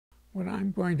What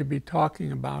I'm going to be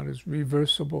talking about is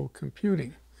reversible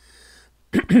computing.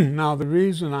 Now, the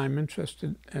reason I'm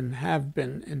interested and have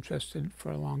been interested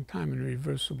for a long time in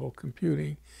reversible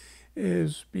computing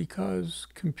is because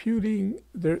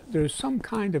there's some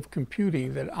kind of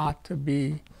computing that ought to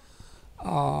be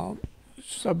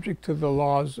subject to the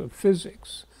laws of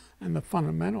physics and the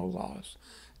fundamental laws.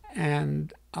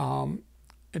 And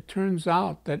it turns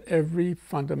out that every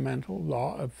fundamental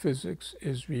law of physics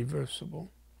is reversible.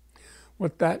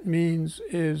 What that means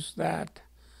is that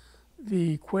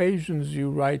the equations you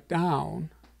write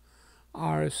down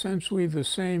are essentially the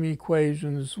same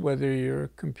equations whether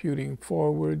you're computing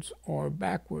forwards or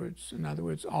backwards. In other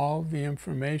words, all the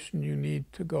information you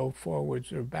need to go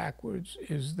forwards or backwards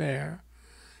is there.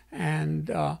 And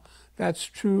that's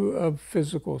true of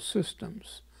physical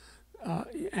systems.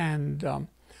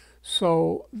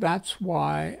 So that's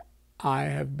why I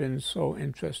have been so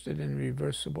interested in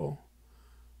reversible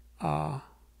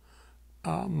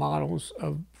models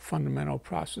of fundamental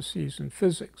processes in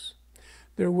physics.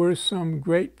 There were some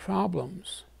great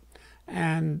problems,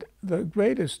 and the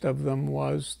greatest of them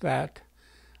was that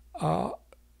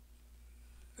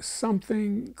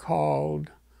something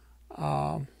called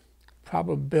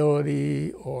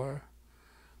probability or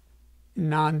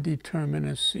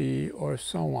non-determinacy or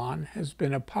so on has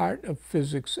been a part of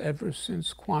physics ever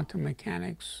since quantum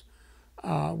mechanics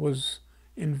was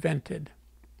invented.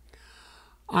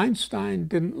 Einstein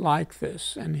didn't like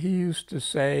this, and he used to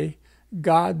say,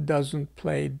 God doesn't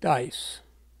play dice.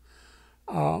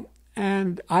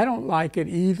 And I don't like it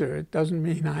either. It doesn't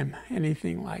mean I'm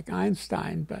anything like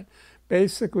Einstein, but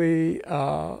basically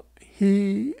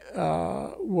he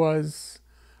was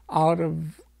out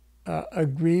of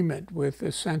agreement with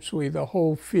essentially the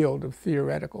whole field of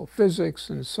theoretical physics,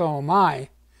 and so am I.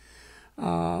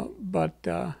 But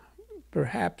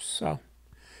perhaps,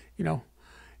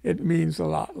 it means a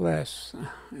lot less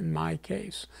in my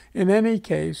case. In any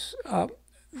case,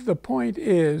 the point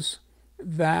is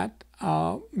that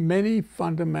many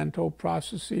fundamental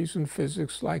processes in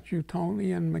physics, like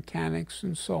Newtonian mechanics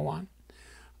and so on,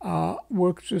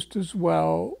 work just as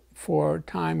well for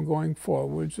time going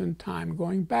forwards and time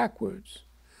going backwards.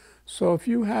 So if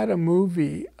you had a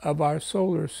movie of our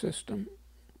solar system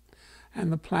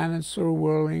and the planets are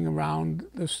whirling around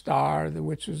the star,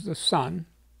 which is the sun,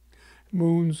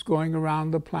 moons going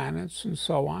around the planets and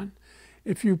so on,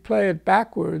 if you play it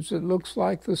backwards, it looks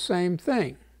like the same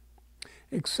thing,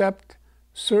 except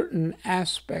certain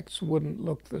aspects wouldn't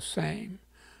look the same.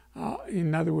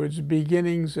 In other words,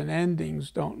 beginnings and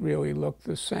endings don't really look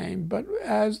the same, but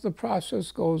as the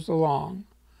process goes along,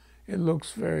 it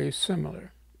looks very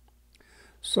similar.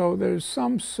 So there's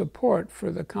some support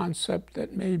for the concept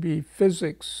that maybe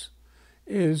physics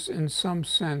is, in some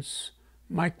sense,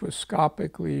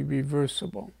 microscopically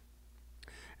reversible.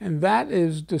 And that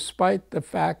is despite the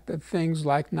fact that things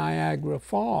like Niagara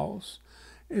Falls,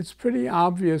 it's pretty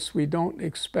obvious we don't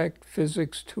expect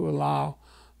physics to allow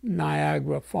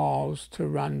Niagara Falls to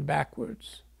run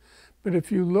backwards. But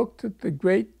if you looked at the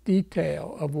great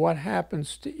detail of what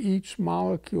happens to each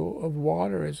molecule of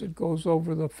water as it goes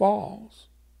over the falls,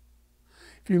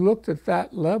 if you looked at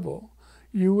that level,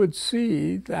 you would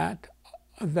see that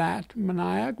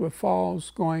Niagara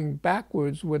Falls going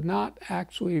backwards would not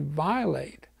actually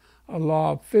violate a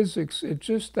law of physics. It's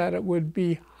just that it would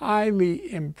be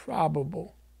highly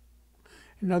improbable.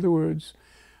 In other words,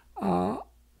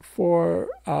 for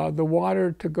the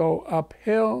water to go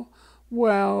uphill,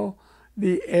 well,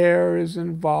 the air is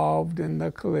involved in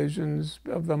the collisions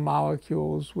of the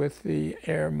molecules with the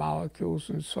air molecules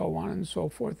and so on and so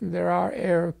forth. And there are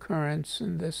air currents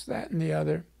and this, that, and the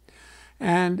other.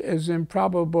 And as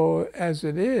improbable as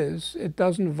it is, it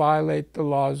doesn't violate the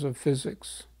laws of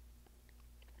physics.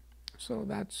 So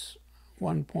that's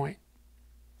one point.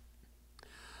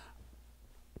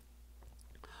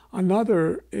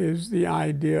 Another is the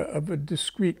idea of a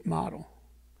discrete model.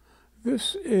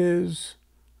 This is,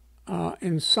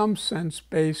 in some sense,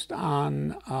 based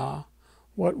on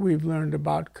what we've learned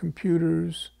about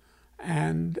computers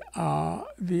and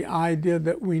the idea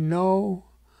that we know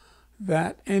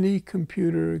that any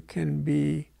computer can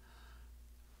be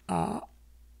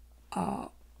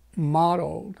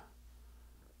modeled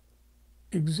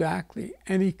exactly.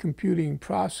 Any computing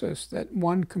process that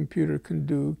one computer can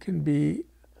do can be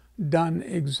done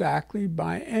exactly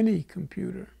by any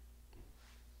computer.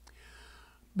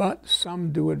 But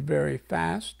some do it very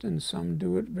fast and some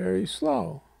do it very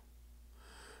slow.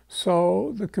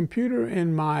 So the computer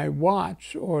in my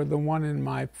watch or the one in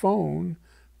my phone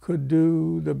could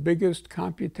do the biggest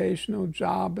computational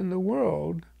job in the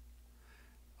world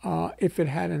if it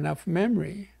had enough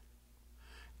memory.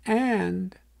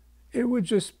 and it would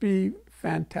just be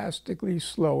fantastically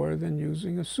slower than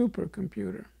using a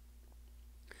supercomputer.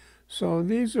 So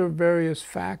these are various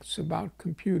facts about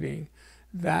computing,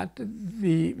 that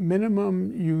the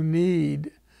minimum you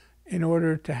need in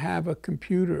order to have a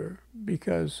computer,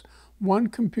 because one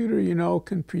computer, you know,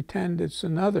 can pretend it's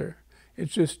another.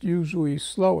 It's just usually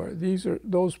slower.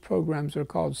 Those programs are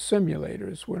called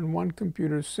simulators, when one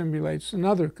computer simulates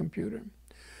another computer.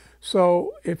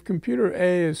 So if computer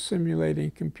A is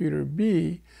simulating computer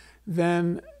B,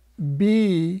 then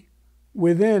B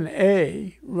within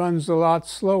A runs a lot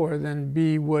slower than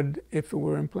B would if it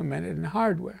were implemented in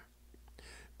hardware.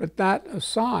 But that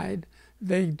aside,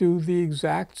 they do the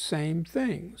exact same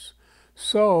things.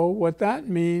 So what that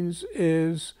means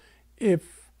is if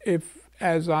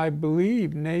as I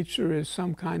believe nature is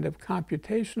some kind of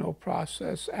computational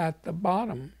process at the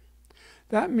bottom,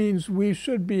 that means we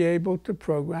should be able to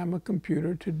program a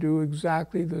computer to do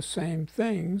exactly the same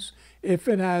things if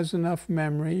it has enough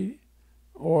memory,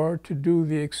 or to do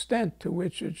the extent to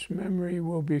which its memory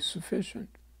will be sufficient.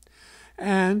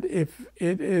 And if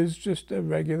it is just a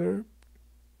regular,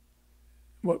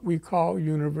 what we call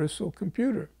universal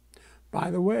computer.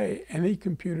 By the way, any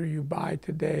computer you buy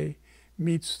today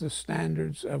meets the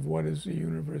standards of what is a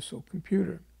universal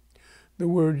computer. The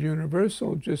word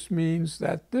universal just means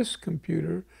that this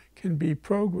computer can be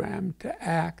programmed to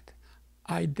act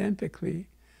identically.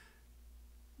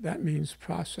 That means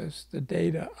process the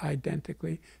data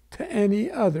identically to any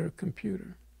other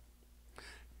computer,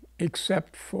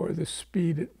 except for the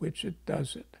speed at which it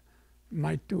does it. It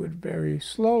might do it very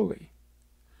slowly,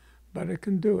 but it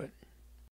can do it.